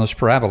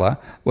parabola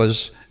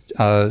was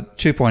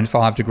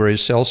 2.5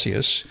 degrees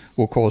Celsius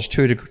will cause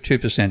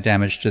 2%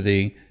 damage to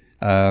the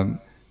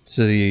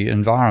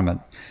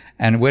environment.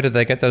 And where did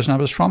they get those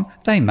numbers from?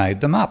 They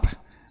made them up.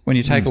 When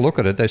you take a look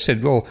at it, they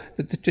said, well,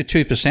 the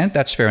 2%,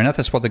 that's fair enough.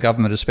 That's what the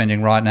government is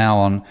spending right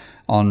now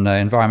on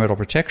environmental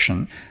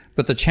protection.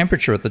 But the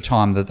temperature at the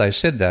time that they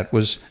said that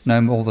was no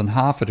more than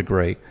half a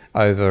degree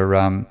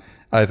over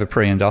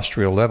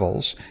pre-industrial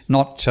levels,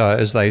 not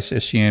as they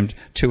assumed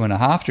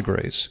 2.5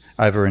 degrees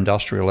over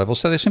industrial levels.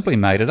 So they simply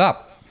made it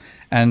up.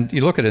 And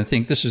you look at it and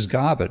think, this is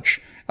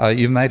garbage.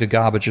 You've made a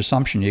garbage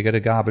assumption, you get a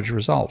garbage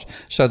result.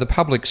 So the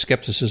public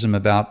skepticism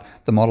about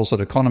the models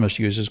that economists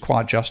use is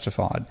quite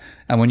justified.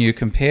 And when you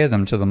compare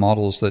them to the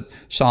models that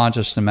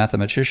scientists and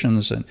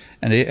mathematicians and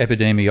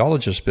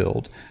epidemiologists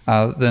build,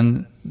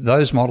 then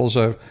those models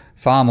are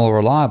far more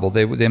reliable.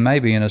 There may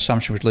be an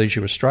assumption which leads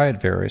you astray at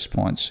various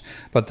points,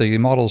 but the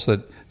models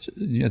that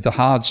the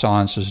hard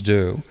sciences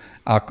do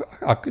are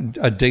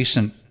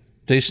decent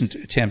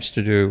attempts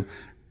to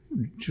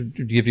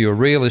give you a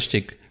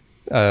realistic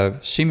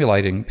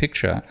simulating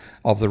picture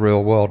of the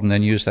real world, and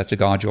then use that to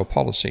guide your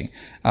policy.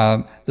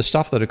 The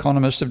stuff that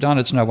economists have done,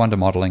 it's no wonder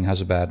modelling has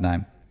a bad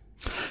name.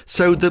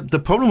 So the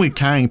problem with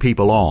carrying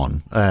people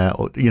on,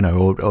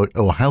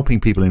 or helping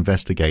people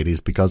investigate,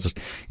 is because,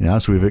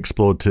 as we've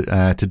explored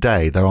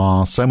today, there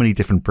are so many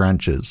different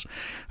branches,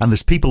 and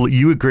there's people that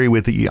you agree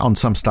with on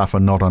some stuff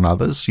and not on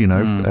others.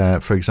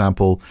 For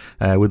example,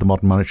 with the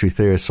modern monetary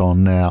theorists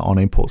on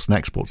imports and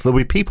exports, there'll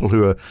be people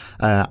who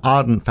are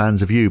ardent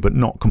fans of you, but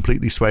not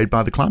completely swayed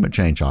by the climate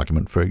change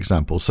argument, for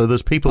example. So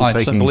there's people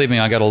taking. So believe me,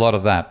 I get a lot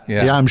of that.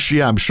 Yeah, I'm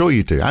sure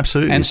you do.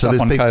 Absolutely, and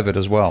stuff on COVID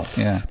as well.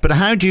 Yeah, but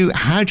how do you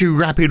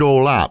wrap it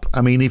all up?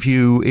 I mean, if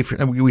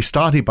we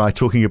started by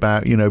talking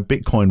about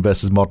Bitcoin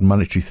versus modern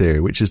monetary theory,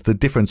 which is the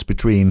difference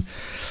between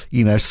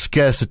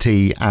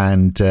scarcity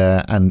and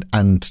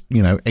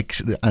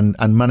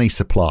money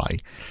supply,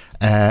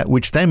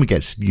 which then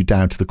gets you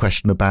down to the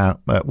question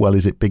about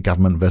is it big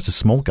government versus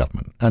small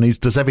government, and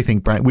does everything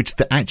which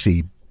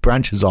actually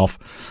branches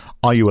off,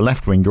 are you a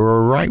left winger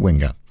or a right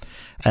winger?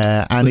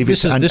 And if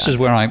this is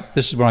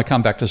where I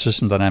come back to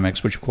system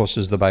dynamics, which of course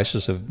is the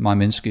basis of my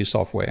Minsky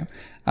software.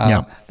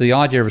 The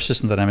idea of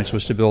system dynamics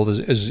was to build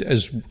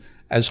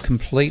as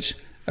complete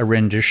a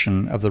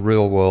rendition of the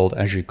real world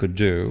as you could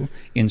do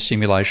in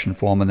simulation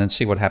form, and then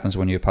see what happens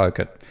when you poke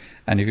it.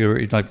 And if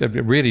you I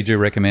really do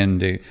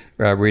recommend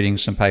reading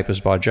some papers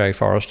by Jay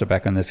Forrester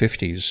back in the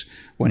 50s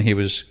when he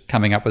was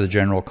coming up with a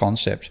general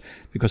concept,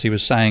 because he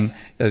was saying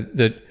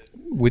that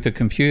with a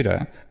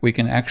computer we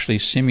can actually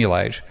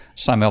simulate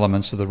some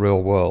elements of the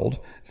real world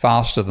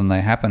faster than they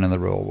happen in the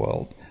real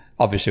world.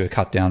 Obviously, a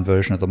cut-down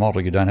version of the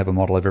model. You don't have a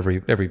model of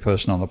every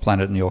person on the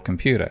planet in your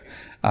computer,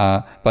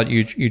 but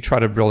you try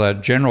to build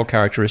out general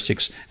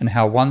characteristics and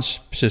how one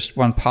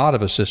part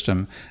of a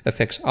system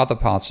affects other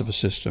parts of a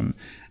system,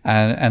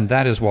 and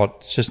that is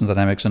what system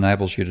dynamics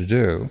enables you to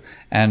do.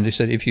 And he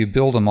said, if you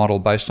build a model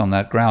based on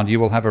that ground, you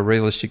will have a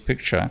realistic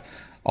picture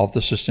of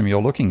the system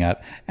you're looking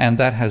at, and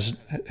that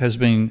has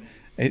been.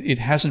 It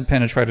hasn't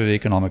penetrated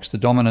economics. The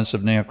dominance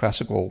of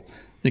neoclassical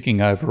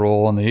thinking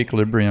overall and the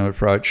equilibrium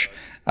approach,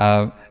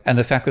 and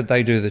the fact that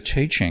they do the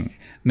teaching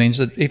means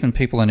that even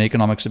people in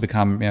economics have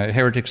become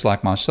heretics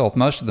like myself.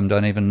 Most of them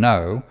don't even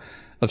know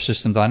of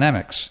system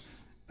dynamics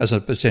as a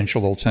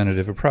potential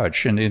alternative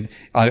approach. And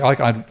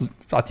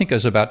I think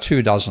there's about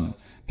 24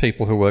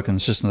 people who work in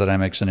system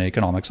dynamics and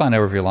economics. I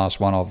know every last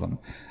one of them.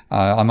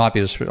 I'll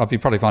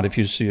probably find a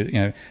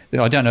few.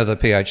 I don't know the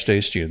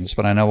PhD students,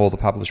 but I know all the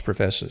published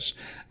professors.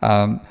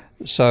 And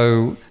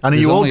are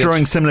you all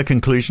drawing similar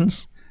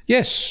conclusions?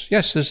 Yes.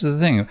 This is the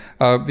thing.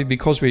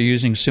 Because we're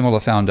using similar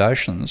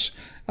foundations,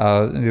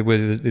 where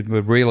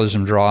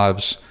realism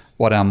drives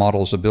what our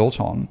models are built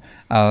on.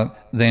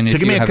 Then, so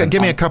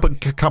give me a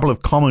couple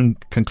of common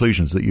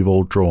conclusions that you've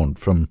all drawn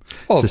from.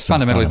 Well,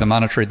 fundamentally, the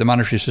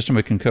monetary system.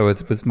 We concur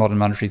with modern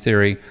monetary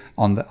theory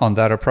on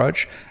that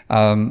approach.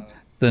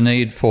 The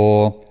need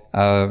for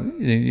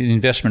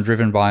investment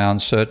driven by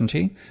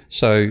uncertainty.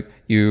 So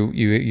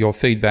your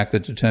feedback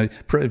that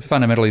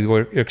fundamentally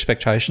your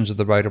expectations of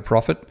the rate of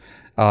profit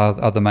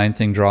are the main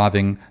thing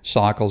driving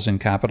cycles in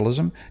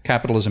capitalism.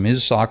 Capitalism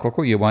is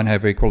cyclical. You won't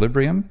have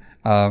equilibrium.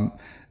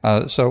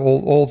 So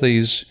all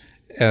these,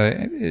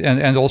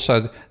 and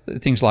also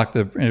things like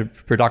the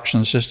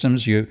production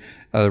systems,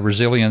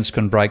 resilience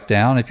can break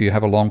down if you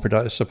have a long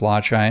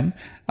supply chain.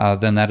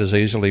 Then that is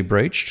easily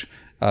breached.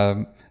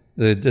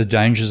 The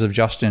dangers of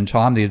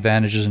just-in-time, the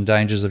advantages and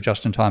dangers of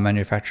just-in-time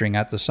manufacturing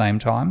at the same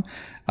time.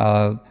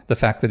 The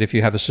fact that if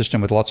you have a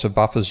system with lots of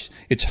buffers,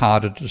 it's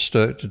harder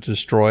to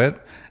destroy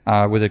it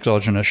with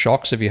exogenous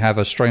shocks. If you have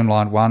a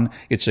streamlined one,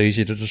 it's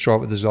easier to destroy it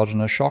with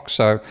exogenous shocks.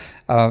 So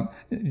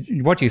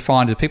what you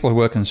find is people who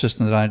work in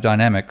system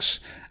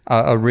dynamics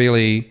are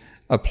really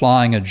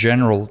applying a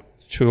general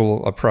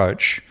tool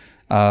approach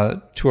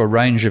to a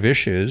range of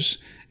issues,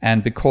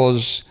 and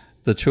because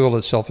the tool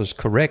itself is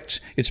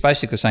correct, it's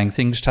basically saying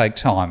things take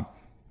time.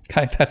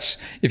 Okay, that's,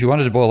 if you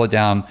wanted to boil it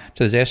down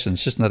to its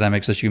essence, system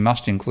dynamics is you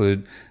must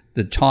include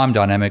the time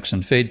dynamics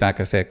and feedback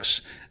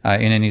effects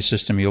in any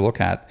system you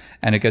look at.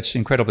 And it gets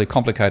incredibly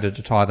complicated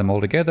to tie them all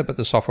together, but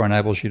the software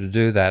enables you to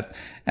do that.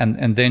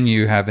 And then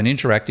you have an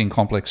interacting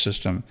complex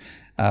system.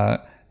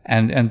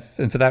 And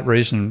for that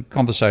reason,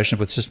 conversations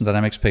with system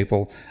dynamics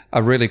people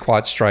are really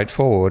quite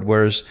straightforward.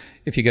 Whereas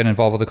if you get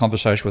involved with a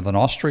conversation with an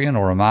Austrian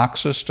or a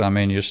Marxist, I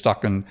mean, you're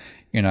stuck in,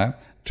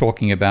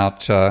 talking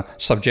about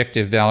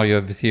subjective value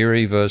of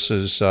theory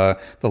versus the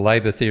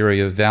labour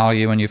theory of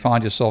value, and you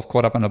find yourself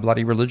caught up in a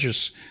bloody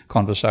religious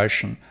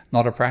conversation,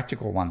 not a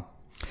practical one.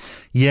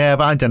 Yeah,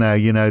 but I don't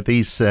know.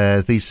 These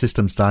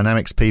systems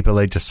dynamics people,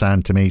 they just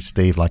sound to me,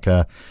 Steve, like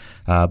a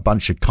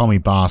bunch of commie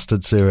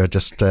bastards who are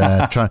just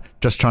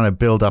trying to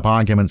build up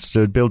arguments,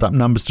 to build up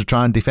numbers to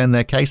try and defend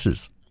their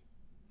cases.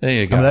 There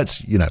you go. I mean,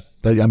 that's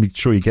I'm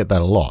sure you get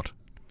that a lot.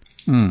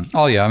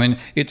 Oh yeah, I mean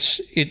it's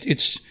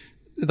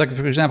like,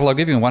 for example, I'll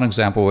give you one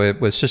example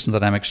where system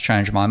dynamics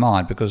changed my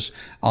mind, because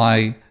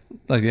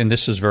and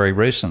this is very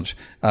recent.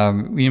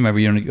 Remember,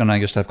 you and I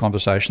used to have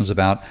conversations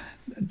about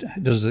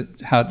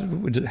how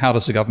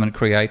does the government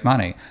create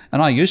money?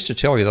 And I used to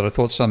tell you that I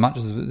thought so much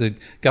the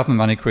government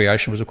money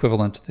creation was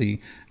equivalent to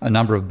a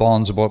number of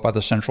bonds bought by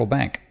the central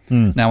bank.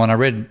 Now, when I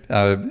read,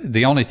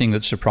 the only thing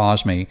that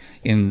surprised me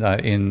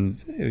in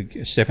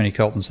Stephanie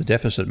Kelton's The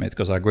Deficit Myth,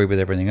 because I agree with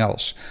everything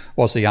else,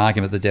 was the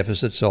argument that the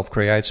deficit itself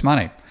creates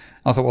money.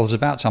 I thought, well, it's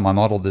about time I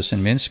modelled this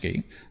in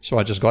Minsky. So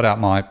I just got out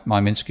my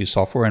Minsky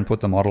software and put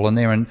the model in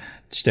there, and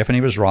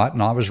Stephanie was right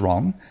and I was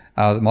wrong.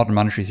 The modern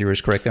monetary theory is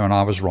correct there and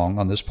I was wrong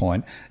on this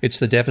point. It's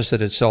the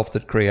deficit itself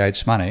that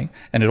creates money,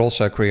 and it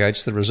also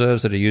creates the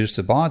reserves that are used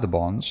to buy the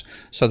bonds.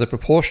 So the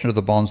proportion of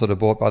the bonds that are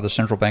bought by the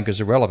central bank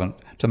is irrelevant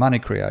to money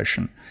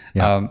creation.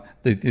 Yeah.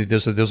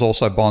 There's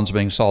also bonds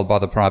being sold by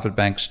the private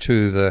banks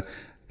to the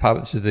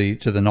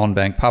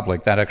non-bank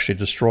public. That actually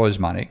destroys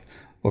money.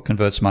 or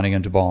converts money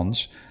into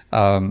bonds.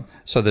 So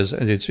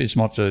it's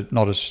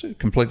not as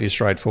completely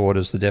straightforward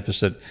as the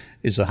deficit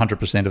is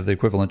 100% of the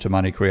equivalent to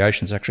money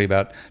creation. It's actually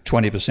about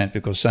 20%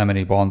 because so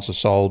many bonds are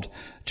sold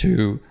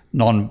to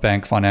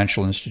non-bank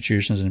financial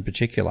institutions in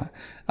particular.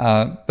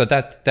 But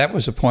that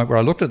was a point where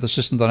I looked at the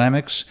system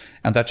dynamics,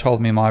 and that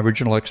told me my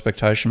original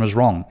expectation was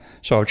wrong.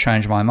 So I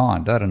changed my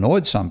mind. That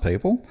annoyed some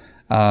people,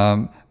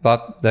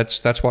 but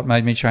that's what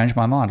made me change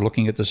my mind,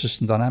 looking at the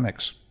system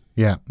dynamics.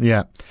 Yeah.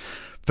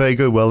 Very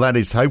good. Well,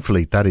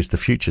 hopefully that is the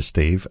future,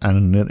 Steve,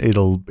 and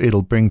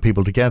it'll bring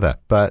people together.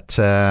 But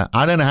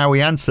I don't know how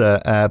we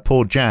answer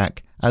poor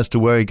Jack as to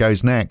where he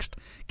goes next.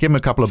 Give him a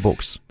couple of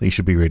books that he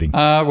should be reading.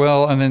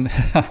 Well, I mean,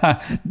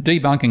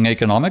 Debunking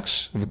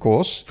Economics, of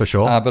course. For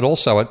sure. But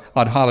also,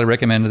 I'd highly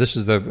recommend, this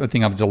is the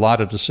thing I'm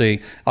delighted to see,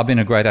 I've been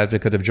a great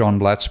advocate of John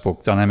Blatt's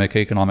book, Dynamic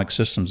Economic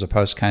Systems, a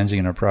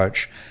post-Keynesian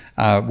approach,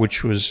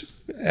 which was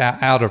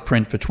out of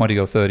print for 20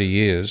 or 30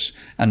 years.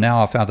 And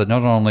now I found that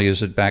not only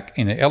is it back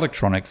in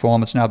electronic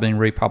form, it's now being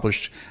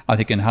republished, I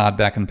think, in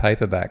hardback and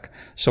paperback.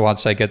 So I'd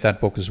say get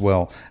that book as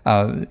well.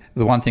 The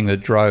one thing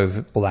that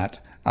drove Blatt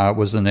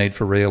was the need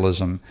for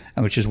realism,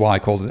 and which is why I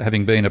called it,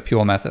 having been a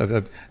pure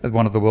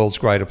one of the world's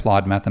great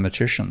applied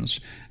mathematicians,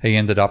 he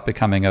ended up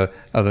becoming a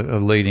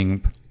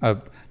leading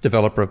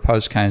developer of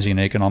post-Keynesian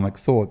economic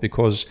thought,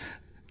 because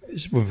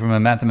from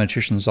a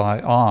mathematician's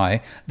eye,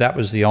 that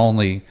was the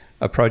only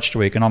approach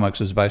to economics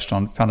is based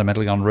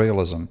fundamentally on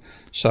realism.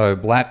 So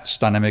Blatt's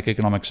Dynamic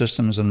Economic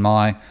Systems and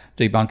my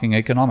Debunking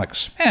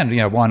Economics, and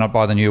why not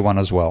buy the new one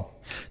as well?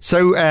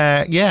 So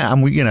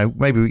and we,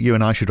 maybe you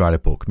and I should write a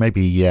book.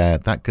 Maybe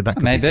that could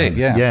maybe be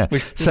done. Yeah. We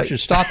should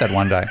start that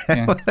one day.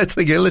 Yeah. Let's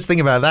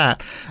think about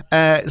that.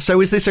 So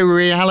is this a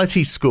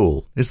reality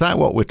school? Is that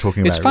what we're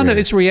talking about? It's fun.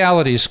 Really? It's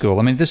reality school.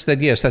 I mean,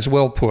 yes, that's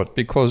well put,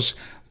 because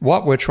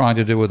what we're trying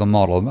to do with a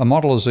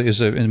model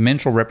is a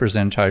mental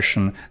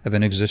representation of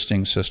an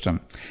existing system.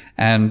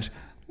 And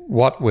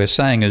what we're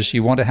saying is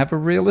you want to have a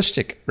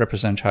realistic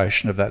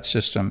representation of that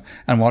system.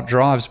 And what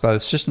drives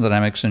both system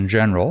dynamics in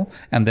general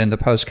and then the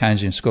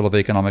post-Keynesian School of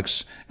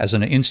Economics as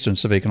an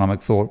instance of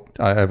economic thought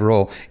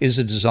overall is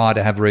a desire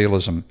to have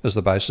realism as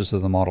the basis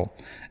of the model.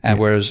 And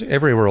whereas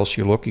everywhere else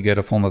you look, you get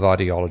a form of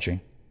ideology.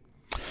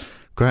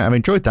 Great. I've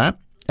enjoyed that.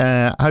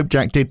 I hope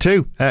Jack did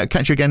too.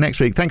 Catch you again next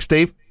week. Thanks,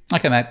 Steve.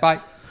 Okay, mate. Bye.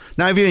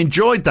 Now, if you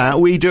enjoyed that,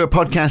 we do a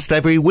podcast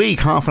every week,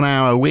 half an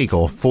hour a week,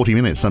 or 40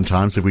 minutes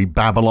sometimes if we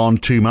babble on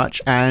too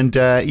much. And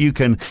you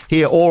can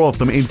hear all of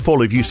them in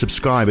full if you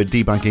subscribe at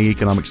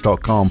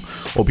debunkingeconomics.com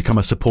or become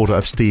a supporter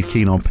of Steve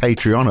Keen on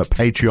Patreon at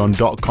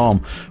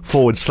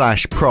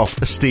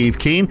patreon.com/Prof. Steve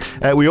Keen.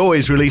 We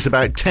always release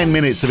about 10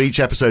 minutes of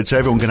each episode so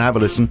everyone can have a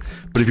listen.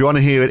 But if you want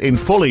to hear it in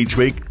full each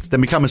week, then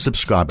become a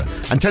subscriber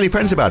and tell your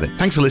friends about it.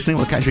 Thanks for listening.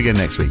 We'll catch you again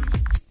next week.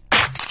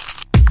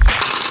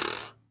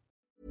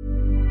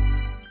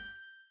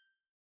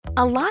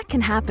 A lot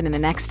can happen in the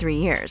next 3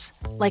 years.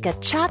 Like a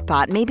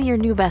chatbot may be your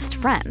new best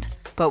friend.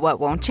 But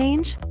what won't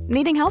change?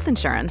 Needing health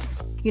insurance.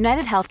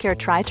 United Healthcare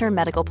Tri-Term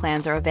Medical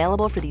Plans are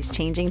available for these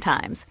changing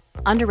times.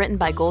 Underwritten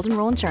by Golden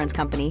Rule Insurance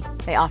Company,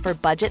 they offer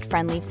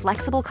budget-friendly,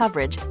 flexible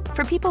coverage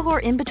for people who are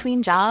in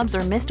between jobs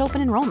or missed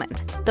open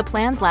enrollment. The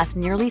plans last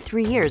nearly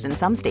 3 years in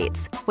some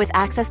states, with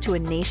access to a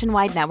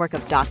nationwide network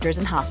of doctors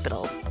and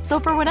hospitals. So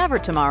for whatever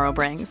tomorrow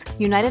brings,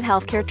 United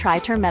Healthcare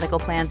Tri-Term Medical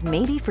Plans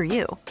may be for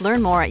you.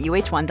 Learn more at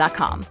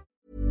uh1.com.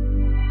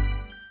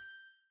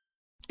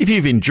 If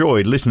you've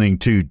enjoyed listening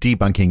to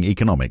Debunking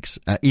Economics,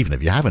 even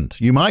if you haven't,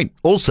 you might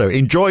also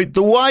enjoy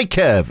The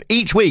Y-Curve.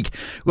 Each week,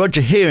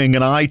 Roger Hearing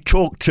and I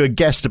talk to a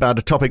guest about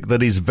a topic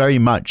that is very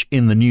much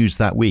in the news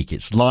that week.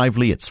 It's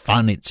lively, it's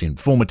fun, it's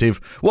informative.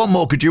 What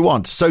more could you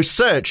want? So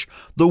search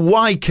The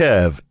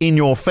Y-Curve in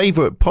your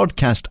favourite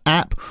podcast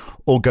app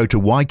or go to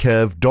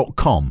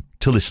ycurve.com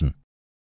to listen.